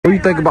What do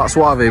you think about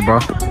Suave, bro?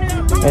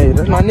 Hey,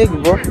 that's my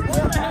nigga, bro.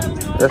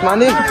 That's my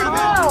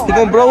nigga. He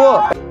gonna blow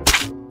up.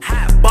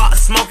 Hot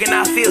box smoking,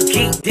 I feel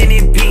geeked in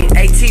it beat.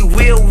 AT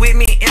wheel with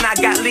me, and I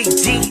got Leak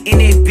G in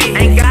it beat.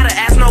 Ain't gotta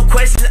ask no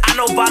questions, I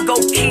know if I go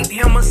keep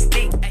him a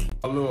stick.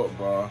 Look,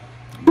 bro.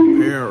 I'm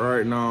parent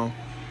right now.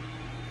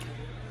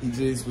 He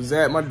just was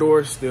at my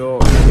door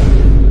still.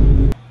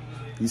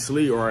 He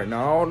sleep right now.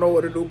 I don't know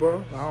what to do,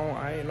 bro.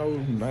 I ain't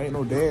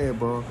no dad,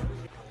 bro.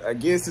 I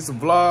guess it's a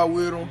vlog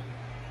with him.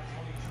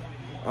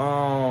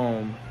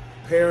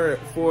 Parent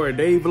for a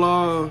day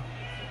vlog.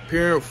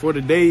 Parent for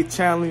the day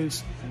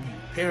challenge.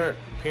 I'm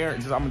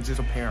just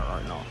a parent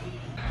right now.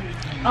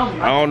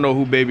 I don't know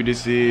who baby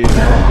this is.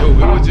 It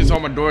was just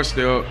on my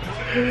doorstep.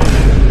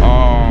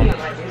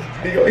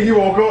 He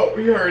woke up,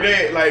 he heard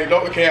that, like,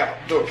 don't cap.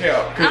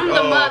 I'm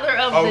the mother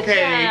of the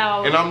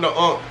child. And I'm the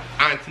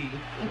auntie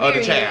of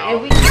the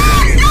child.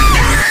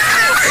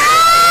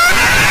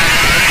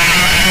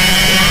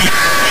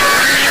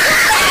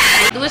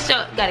 What's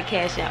your, gotta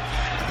cash out.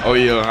 Oh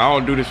yeah, I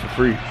don't do this for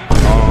free.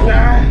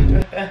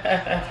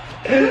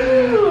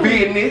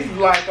 Business is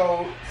like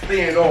on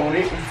stand on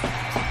it.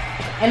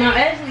 And I'm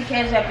actually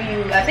cash out for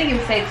you. I think it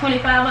would say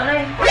 25 on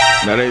there.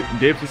 Now they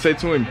definitely say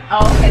 20.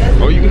 Oh, okay.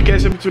 That's you can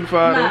cash up to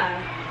 25.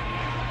 Nah.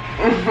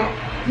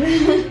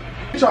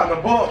 He trying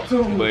to bump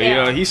too. But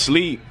yeah, he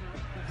sleep.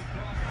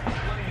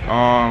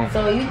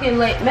 So you can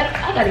like,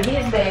 I gotta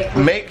get his bag.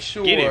 Make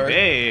sure. Get it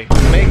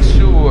back. Make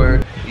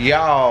sure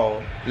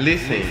y'all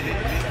listen.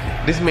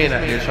 This man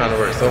out here trying to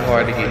work so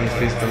hard to get his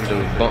system to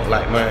bump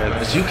like mine,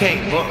 but you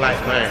can't bump like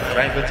mine. But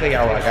I ain't gonna tell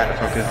y'all where I got it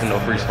from because there's no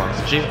free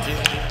sponsorship.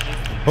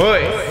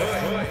 Boy,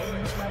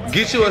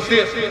 get you a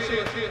sip.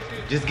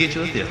 Just get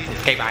you a sip.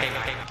 Okay, bye.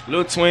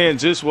 Little twin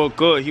just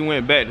woke up. He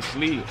went back to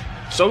sleep.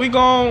 So we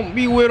gon'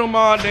 be with him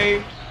all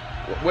day.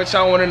 What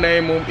y'all wanna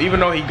name him? Even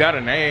though he got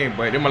a name,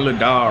 but they're my little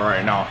dog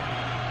right now.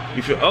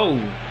 You feel? Oh,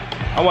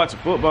 I watching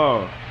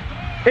football.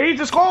 Hey, he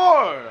just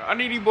scored. I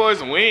need these boys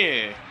to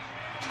win.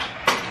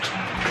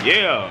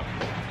 Yeah.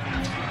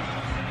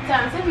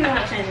 Tom, tell me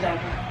how to change the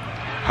diaper.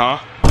 Huh?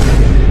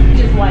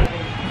 Just wipe it.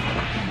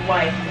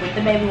 Wipe with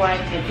the baby wipe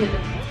and put the,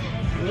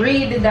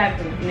 read the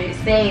diaper. And it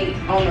say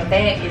on the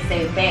back, it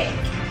say back.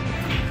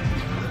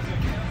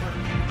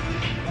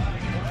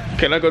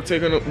 Can I go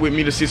take her with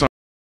me to see some?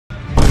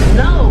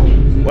 No.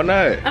 Why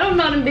not? I don't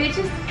know them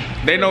bitches.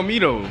 They know me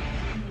though.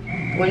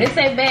 When it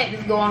say back,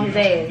 just go on his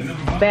ass.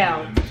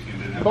 Bow.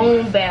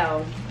 Boom,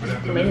 bow.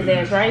 Lay his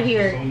ass right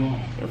here. And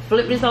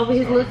flip this over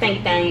his little thing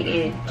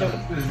and jump.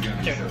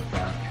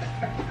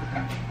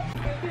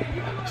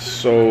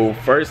 So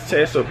first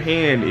test of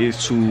hand is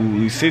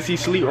to, since he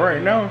sleep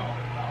right now,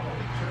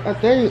 I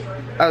think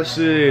I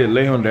should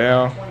lay him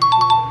down.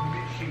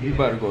 You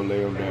about to go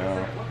lay him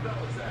down.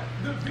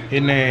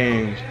 His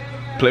name's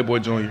Playboy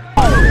Junior.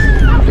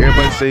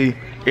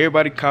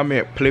 Everybody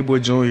comment Playboy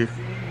Junior.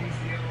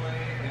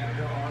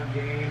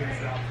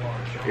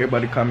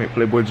 Everybody comment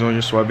Playboy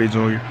Junior, Suave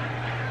Junior.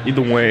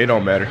 Either one, it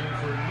don't matter.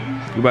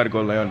 You about to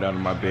go lay him down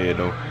in my bed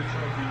though.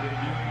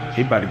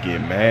 He about to get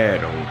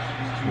mad though.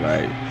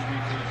 Like,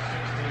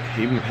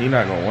 he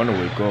not gonna want to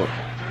wake up.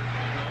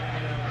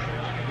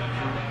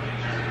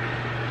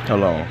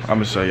 Hold on, I'm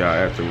gonna show y'all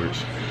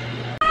afterwards.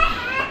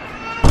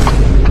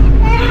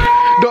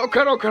 Don't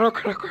cut. I'm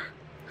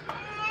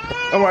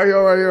right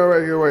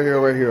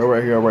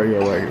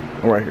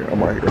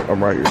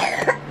here.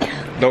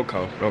 Don't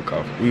cough.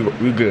 We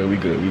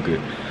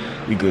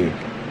good.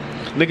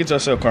 Look at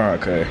yourself crying,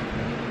 cuz.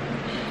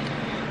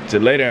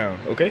 Just lay down,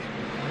 okay?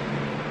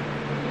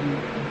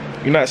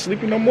 You not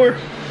sleeping no more?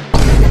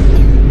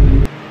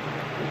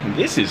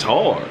 This is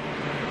hard.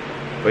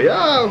 But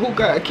y'all who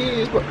got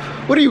kids, bro,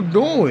 what are you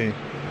doing?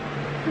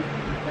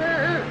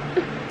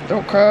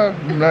 Don't cry.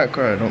 Do not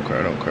cry. Don't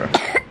cry.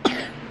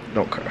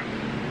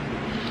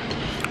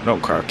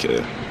 Don't cry,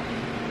 kid.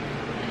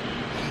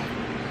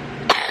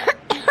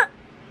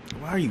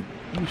 Why are you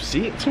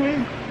sick,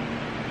 twin?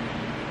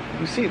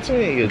 You sick,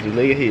 twin? Yeah, just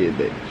lay your head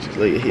back. Just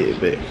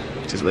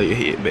lay your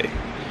head back.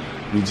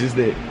 Do just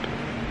that.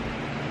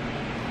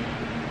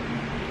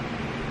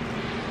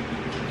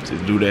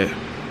 Just do that.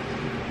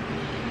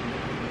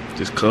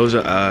 Just close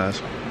your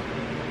eyes.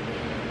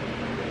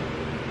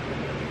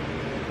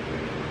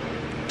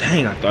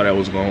 Dang, I thought that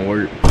was gonna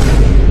work.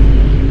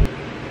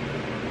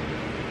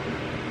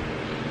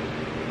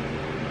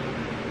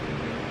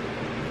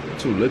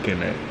 What you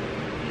looking at?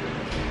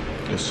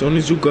 As soon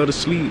as you go to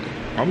sleep,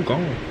 I'm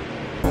gone.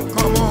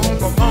 Come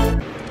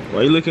on.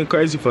 Why you looking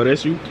crazy for?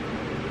 That's you.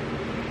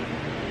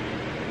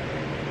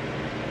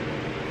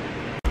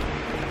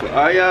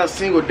 All y'all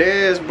single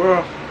dads,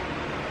 bro.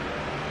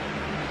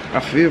 I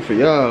feel for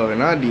y'all,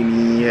 and I didn't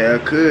even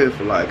have Cud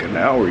for like an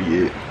hour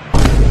yet.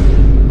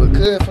 But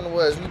Cud from the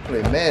West, we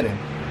play Madden.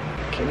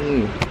 Can't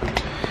even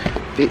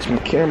fix my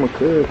camera.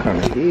 Cud kind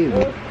of heavy.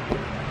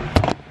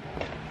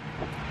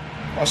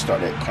 I'll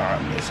start that car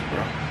messing,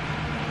 bro.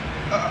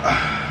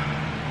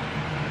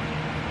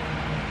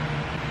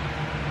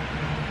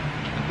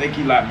 I think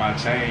he like my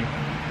chain.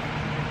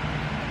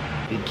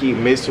 He keep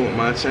messing with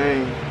my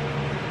chain.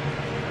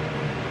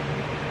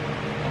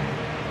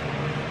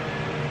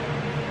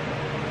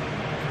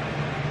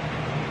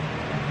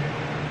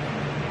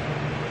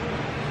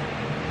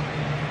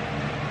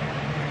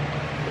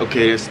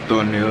 Okay, that's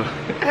thumbnail.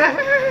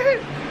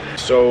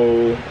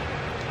 So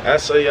I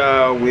say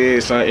y'all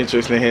when something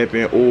interesting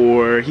happen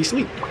or he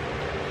sleep.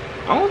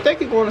 I don't think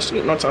he going to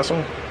sleep no time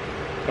soon.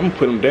 I'm gonna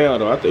put him down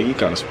though. I think he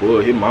kind of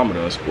spoiled. His mama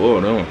done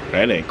spoiled him.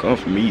 That ain't come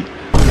from me.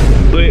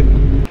 But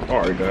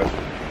alright guys.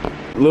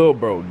 Little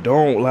bro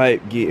don't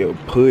like getting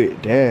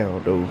put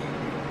down though.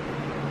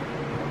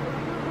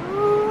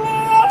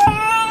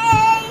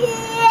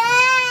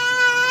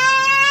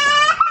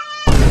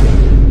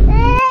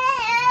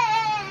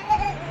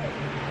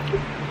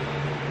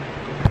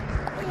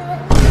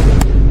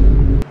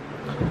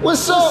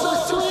 What's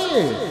up,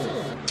 twin?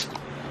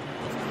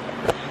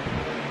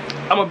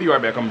 I'm gonna be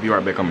right back.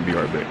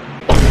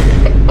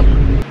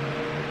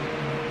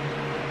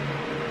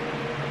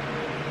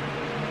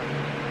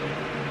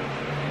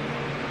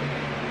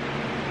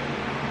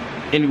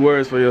 Any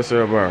words for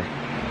yourself, bro?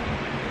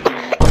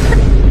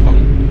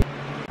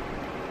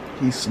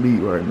 He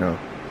sleep right now.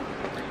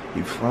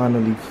 He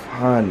finally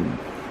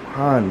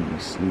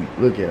sleep.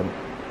 Look at him.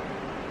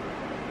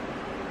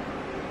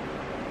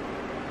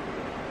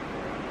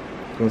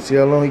 Gonna see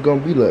how long he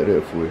gonna be like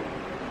that for.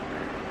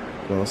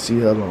 Gonna see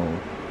how long.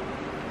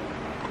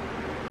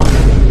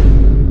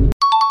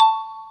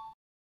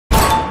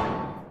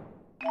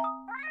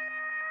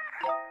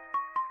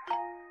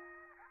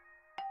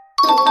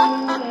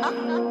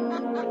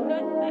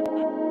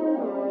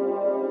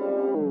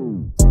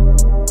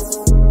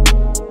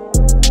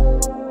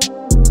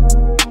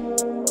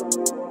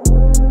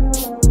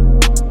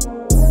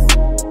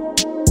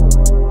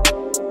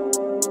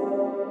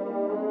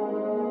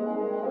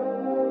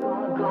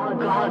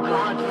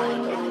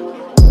 God.